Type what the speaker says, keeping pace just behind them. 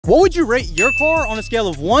What would you rate your car on a scale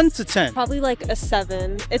of 1 to 10? Probably like a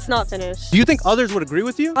 7. It's not finished. Do you think others would agree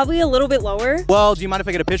with you? Probably a little bit lower. Well, do you mind if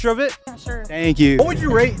I get a picture of it? Yeah, sure. Thank you. What would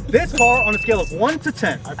you rate this car on a scale of 1 to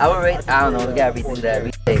 10? I would rate, I don't know, we gotta rethink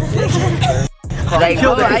that. Like,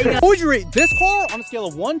 what would you rate this car on a scale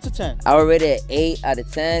of 1 to 10? I would rate it 8 out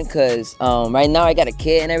of 10 because right now I got a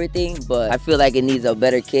kit and everything, but I feel like it needs a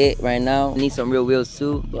better kit right now. It needs some real wheels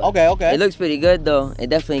too. Okay. It looks pretty good though. It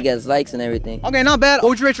definitely gets likes and everything. Okay, not bad. What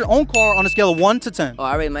would you rate your own car on a scale of 1 to 10? Oh,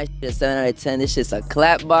 I rate my shit a 7 out of 10. This shit's a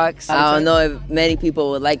clap box. I don't know if many people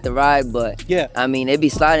would like the ride, but yeah, I mean, it be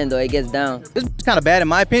sliding though. It gets down. This is kind of bad in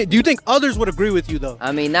my opinion. Do you think others would agree with you though?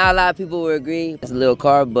 I mean, not a lot of people would agree. It's a little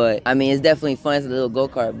car, but I mean, it's definitely fun. It's a little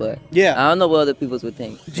go-kart, but yeah, I don't know what other people would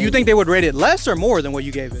think. Do you think they would rate it less or more than what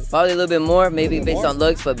you gave it? Probably a little bit more, maybe based on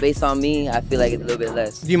looks, but based on me, I feel like it's a little bit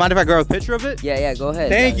less. Do you mind if I grab a picture of it? Yeah, go ahead.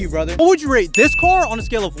 Thank you, brother. What would you rate this car on a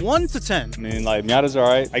scale of 1 to 10? I mean, like, Miata's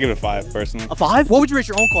alright. I give it a 5, personally. A 5? What would you rate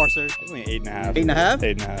your own car, sir? Definitely 8.5.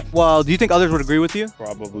 8.5? 8.5. Well, do you think others would agree with you?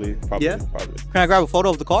 Probably. Yeah? Probably. Can I grab a photo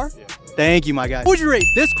of the car? Yeah. Thank you, my guy. What would you rate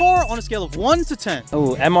this car on a scale of 1 to 10?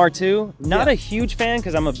 Oh, MR2. Not a huge fan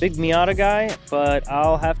because I'm a big Miata guy, but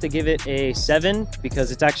I'll have to give it a 7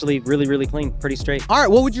 because it's actually really, really clean, pretty straight. All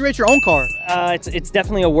right, what would you rate your own car? It's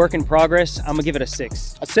definitely a work in progress. I'm gonna give it a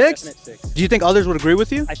 6. A 6? Definite 6. Do you think others would agree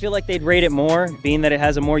with you? I feel like they'd rate it more, being that it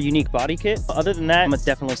has a more unique body kit. Other than that, I'm gonna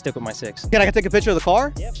definitely stick with my 6. Can I take a picture of the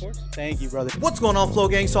car? Yeah, of course. Thank you, brother. What's going on, Flow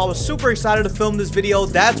Gang? So I was super excited to film this video.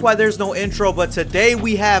 That's why there's no intro, but today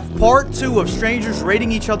we have part 2 of strangers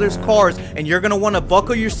rating each other's cars, and you're gonna want to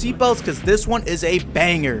buckle your seatbelts because this one is a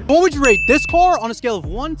banger. What would you rate this car on a scale of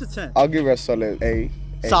 1 to 10? I'll give it a solid 8.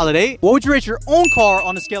 Solid 8? What would you rate your own car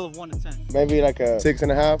on a scale of 1 to 10? Maybe like a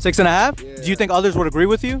 6.5. 6.5? Yeah. Do you think others would agree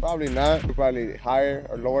with you? Probably not. Probably higher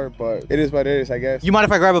or lower, but it is what it is, I guess. You mind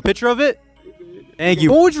if I grab a picture of it? Thank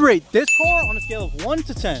you. What would you rate this car on a scale of 1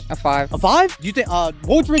 to 10? A 5. A 5? Do you think, what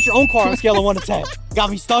would you rate your own car on a scale of 1 to 10? Got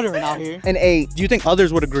me stuttering out here. An 8. Do you think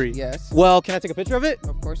others would agree? Yes. Well, can I take a picture of it?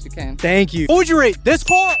 Of course you can. Thank you. What would you rate this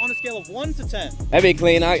car on a scale of 1 to 10? That'd be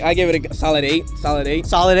clean. I give it a solid 8. Solid 8.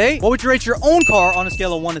 Solid 8? What would you rate your own car on a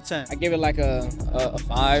scale of 1 to 10? I give it like a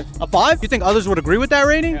 5. A 5? You think others would agree with that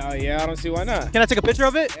rating? Hell yeah, I don't see why not. Can I take a picture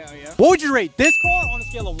of it? Hell yeah. What would you rate this car on a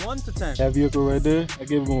scale of 1 to 10? That vehicle right there, I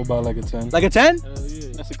give him about like a 10. Like a 10? Hell yeah.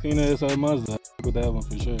 That's a clean ass Mazda. With that one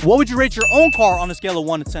for sure. What would you rate your own car on a scale of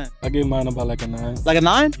 1 to 10? I give mine about like a 9. Like a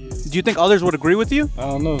 9? Yeah. Do you think others would agree with you? I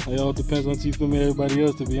don't know. It all depends on you feel me, everybody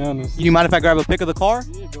else, to be honest. You mind if I grab a pic of the car?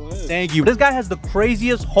 Yeah, go ahead. Thank you. This guy has the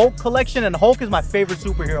craziest Hulk collection, and Hulk is my favorite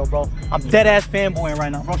superhero, bro. I'm dead ass fanboying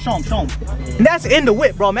right now, bro. Show him, show him. And that's in the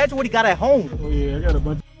whip, bro. Imagine what he got at home. Oh yeah, I got a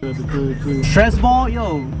bunch of the crib too. Stress ball,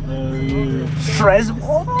 yo. Yeah. Stress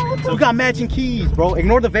ball. We got matching keys, bro.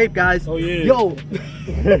 Ignore the vape, guys. Oh yeah. Yo.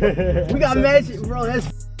 We got matching, bro. That's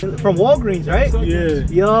from Walgreens, right? Yeah.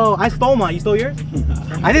 Yo, I stole mine. You stole yours?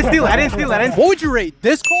 I didn't steal it. I didn't steal it. What would you rate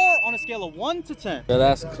this car on a scale of 1 to 10? Yeah,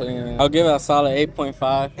 that's clean. I'll give it a solid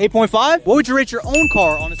 8.5. 8.5? What would you rate your own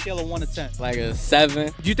car on a scale of 1 to 10? Like a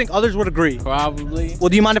 7. Do you think others would agree? Probably. Well,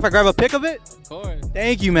 do you mind if I grab a pic of it? Of course.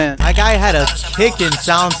 Thank you, man. That guy had a kicking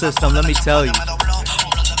sound system, let me tell you.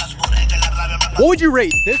 What would you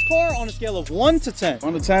rate this car on a scale of 1 to 10?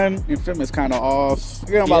 1 to 10, your film is kind of off. I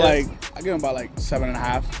give him about like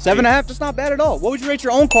 7.5. 7.5? That's not bad at all. What would you rate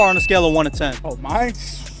your own car on a scale of 1 to 10? Oh, mine?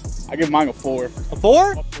 I give mine a 4. A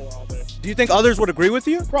 4? A 4 all day. Do you think others would agree with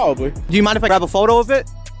you? Probably. Do you mind if I grab a photo of it?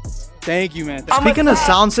 Thank you, man. Speaking of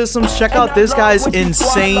sound systems, check out this guy's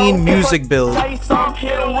insane music build. What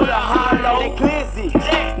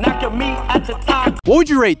would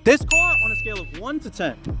you rate this car on a scale of 1 to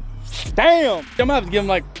 10? Damn. I'm gonna have to give him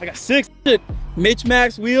like a 6. Shit. Mitch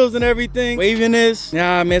Max wheels and everything. Waving this.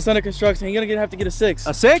 Nah, man, it's under construction. You're gonna have to get a 6.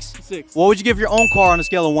 A 6? 6. What would you give your own car on a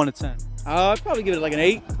scale of 1 to 10? I'd probably give it like an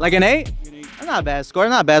 8. Like an 8? That's not a bad score.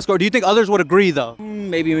 Not a bad score. Do you think others would agree, though?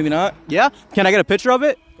 Maybe, maybe not. Yeah? Can I get a picture of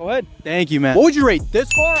it? Go ahead. Thank you, man. What would you rate this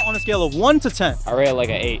car on a scale of 1 to 10? I rate it like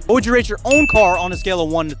an 8. What would you rate your own car on a scale of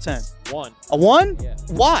 1 to 10? 1. A 1? Yeah.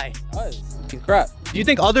 Why? He's crap. Do you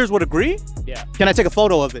think others would agree? Yeah. Can I take a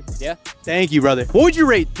photo of it? Yeah. Thank you, brother. What would you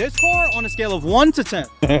rate this car on a scale of 1 to 10?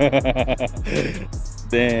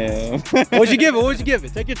 Damn. What would you give it? What would you give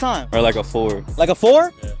it? Take your time. Or like a 4. Like a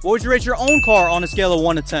 4? Yeah. What would you rate your own car on a scale of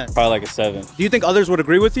 1 to 10? Probably like a 7. Do you think others would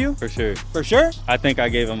agree with you? For sure. For sure? I think I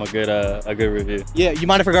gave him a good review. Yeah, you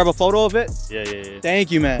mind if I grab a photo of it? Yeah.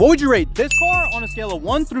 Thank you, man. What would you rate this car on a scale of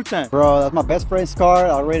 1 through 10? Bro, that's my best friend's car.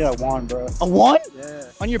 I'll rate it a 1, bro. A 1? Yeah.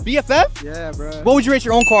 On your BFF? Yeah, bro. What would you rate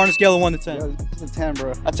your own car on a scale of 1 to 10? Yo, it's a 10,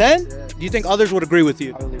 bro. A 10? Yeah. Do you think others would agree with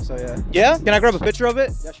you? I believe so, yeah. Yeah? Can I grab a picture of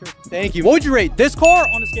it? Yeah, sure. Thank you. What would you rate this car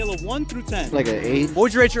car on a scale of 1 through 10? Like an 8. What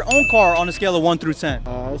would you rate your own car on a scale of 1 through 10?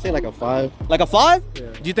 I'd say like a 5. Like a 5?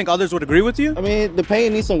 Yeah. Do you think others would agree with you? I mean, the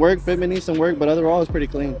paint needs some work, fitment needs some work, but overall it's pretty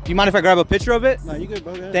clean. Do you mind if I grab a picture of it? No, you good,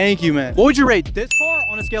 bro. Go ahead. Thank you, man. What would you rate this car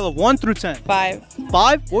on a scale of 1 through 10? 5.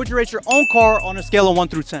 5? What would you rate your own car on a scale of 1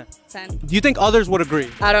 through 10? 10. Do you think others would agree?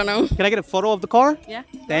 I don't know. Can I get a photo of the car? Yeah.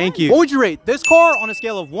 Thank you. What would you rate this car on a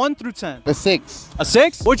scale of 1 through 10? A 6. A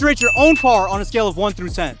 6? What would you rate your own car on a scale of 1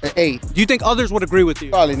 through 10? An 8. Do you think others would agree with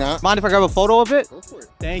you? Probably not. Mind if I grab a photo of it? Go for it.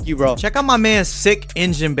 Thank you, bro. Check out my man's sick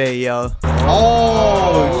engine bay, yo.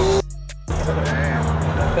 Oh,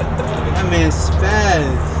 that man's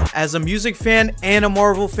spaz. As a music fan and a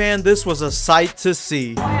Marvel fan, this was a sight to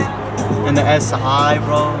see. And the SI,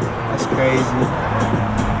 bro. That's crazy.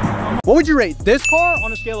 What would you rate this car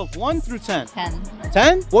on a scale of 1 through 10? 10.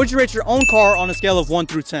 10? What would you rate your own car on a scale of 1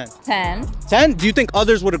 through 10? 10. 10? Do you think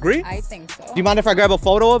others would agree? I think so. Do you mind if I grab a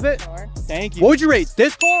photo of it? Sure. Thank you. What would you rate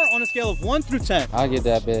this car on a scale of 1 through 10? I'll give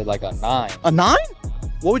that bit like a 9. A 9?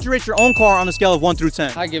 What would you rate your own car on a scale of 1 through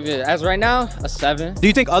 10? I give it, as right now, a 7. Do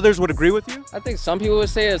you think others would agree with you? I think some people would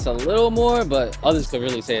say it's a little more, but others could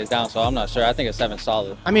really say it's down, so I'm not sure. I think a 7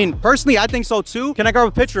 solid. I mean, personally, I think so too. Can I grab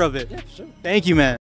a picture of it? Yeah, for sure. Thank you, man.